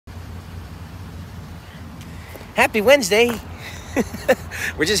Happy Wednesday.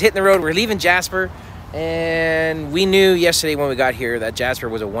 We're just hitting the road. We're leaving Jasper, and we knew yesterday when we got here that Jasper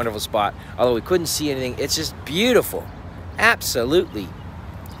was a wonderful spot. Although we couldn't see anything, it's just beautiful. Absolutely.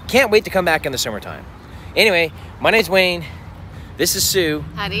 Can't wait to come back in the summertime. Anyway, my name's Wayne. This is Sue.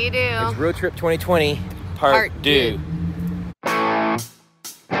 How do you do? It's Road Trip 2020 Part 2.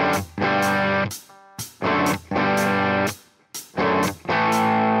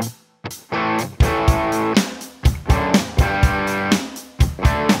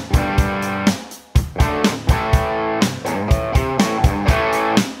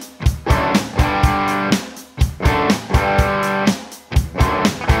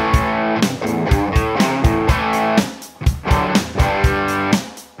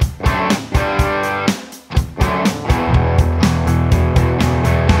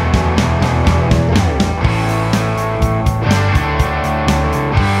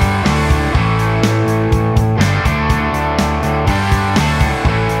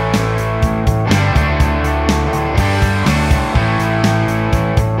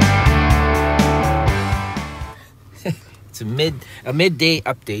 A midday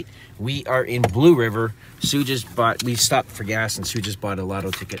update. We are in Blue River. We stopped for gas, and Sue just bought a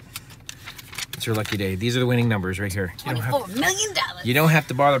lotto ticket. It's her lucky day. These are the winning numbers right here. $24 million. You don't have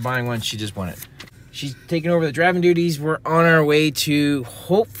to bother buying one. She just won it. She's taking over the driving duties. We're on our way to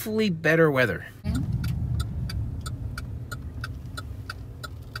hopefully better weather.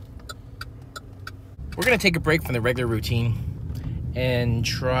 We're gonna take a break from the regular routine and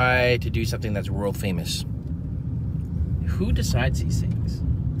try to do something that's world famous. Who decides these things?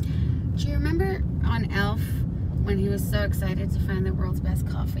 Do you remember on Elf when he was so excited to find the world's best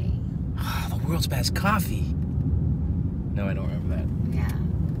coffee? The world's best coffee? No, I don't remember that.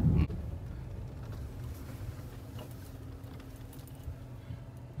 Yeah.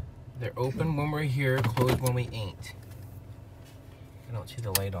 They're open when we're here, closed when we ain't. I don't see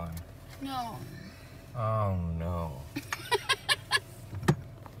the light on. No. Oh no.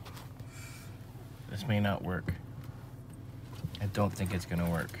 This may not work. I don't think it's gonna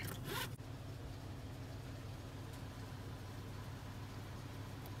work.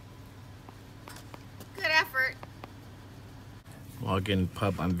 Good effort. Login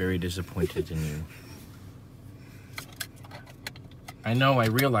pub, I'm very disappointed in you. I know, I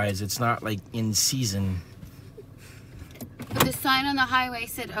realize it's not like in season. But the sign on the highway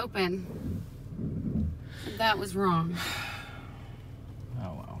said open. That was wrong.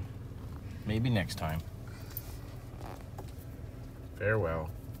 Oh well. Maybe next time. Farewell.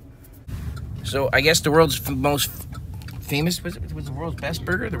 So I guess the world's most famous was the world's best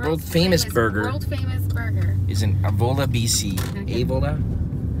burger. The world famous burger. World famous burger is in Avola, BC. Okay. Avola,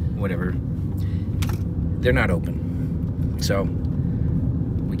 whatever. They're not open, so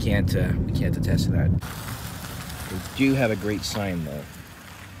we can't attest to that. They do have a great sign though.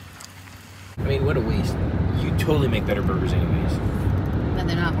 I mean, what a waste. You totally make better burgers anyways. but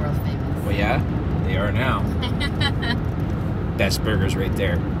they're not world famous. Well, yeah, they are now. Best burgers right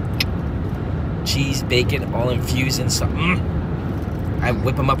there. Cheese, bacon, all infused in something. I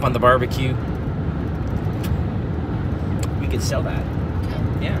whip them up on the barbecue. We could sell that.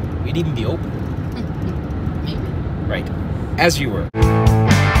 Okay. Yeah, we'd even be open. Maybe. Right, as you were.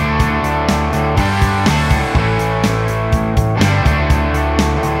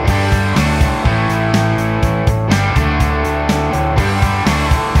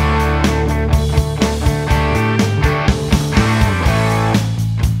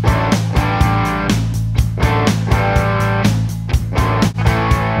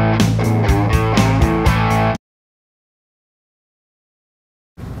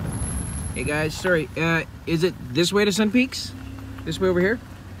 Hey guys, sorry, is it this way to Sun Peaks? This way over here?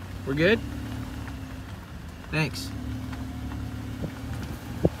 We're good? Thanks.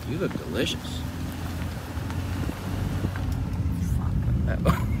 You look delicious. You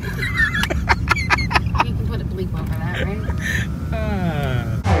can put a bleep over that, right?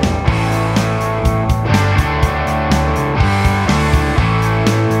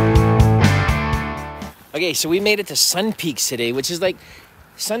 Okay, so we made it to Sun Peaks today, which is like,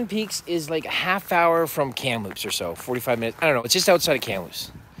 Sun Peaks is like a half hour from Kamloops or so, 45 minutes. I don't know, it's just outside of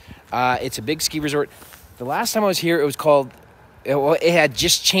Kamloops. It's a big ski resort. The last time I was here, it was called, it had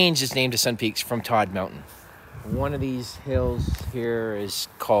just changed its name to Sun Peaks from Todd Mountain. One of these hills here is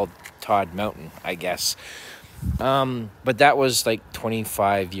called Todd Mountain, I guess. But that was like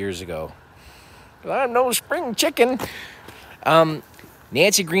 25 years ago. I'm no spring chicken.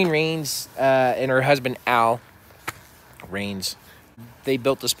 Nancy Greene Raine and her husband Al Raines, they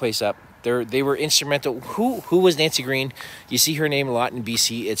built this place up They were instrumental. Who was Nancy Greene? You see her name a lot in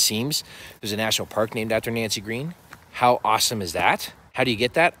BC, it seems. There's a national park named after Nancy Greene. How awesome is that? How do you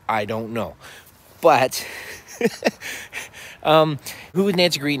get that? I don't know. But who was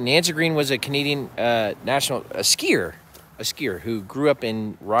Nancy Greene? Nancy Greene was a Canadian skier who grew up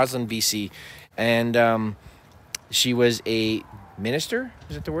in Roslyn, BC. And she was a minister,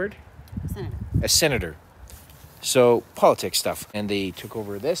 is that the word? Senator. A senator. So politics stuff. And they took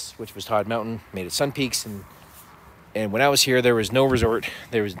over this, which was Todd Mountain, made it Sun Peaks. And when I was here, there was no resort.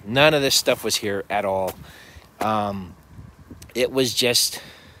 There was none of this stuff was here at all. It was just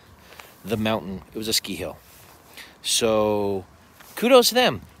the mountain. It was a ski hill. So kudos to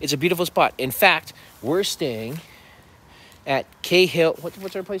them. It's a beautiful spot. In fact, we're staying at Cahill.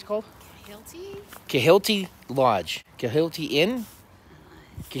 What's our place called? Kahilti Lodge. Kahilti Inn?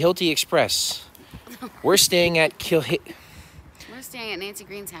 Kahilti Express. We're staying at We're staying at Nancy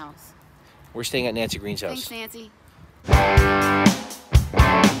Greene's house. We're staying at Nancy Greene's house. Thanks, Nancy.